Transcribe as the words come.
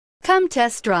Come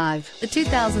test drive the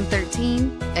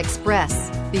 2013 Express.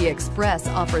 The Express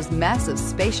offers massive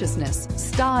spaciousness,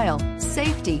 style,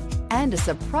 safety, and a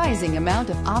surprising amount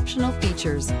of optional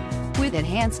features. With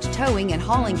enhanced towing and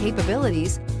hauling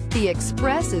capabilities, the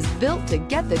Express is built to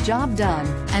get the job done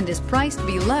and is priced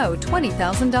below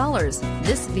 $20,000.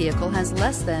 This vehicle has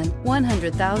less than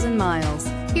 100,000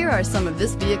 miles. Here are some of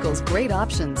this vehicle's great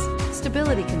options: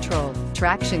 stability control,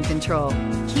 traction control,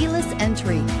 keyless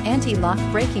entry, anti-lock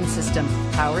braking system,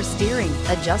 power steering,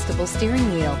 adjustable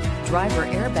steering wheel, driver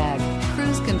airbag,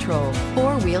 cruise control,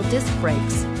 four-wheel disc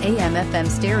brakes, AM/FM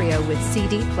stereo with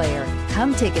CD player.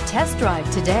 Come take a test drive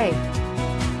today.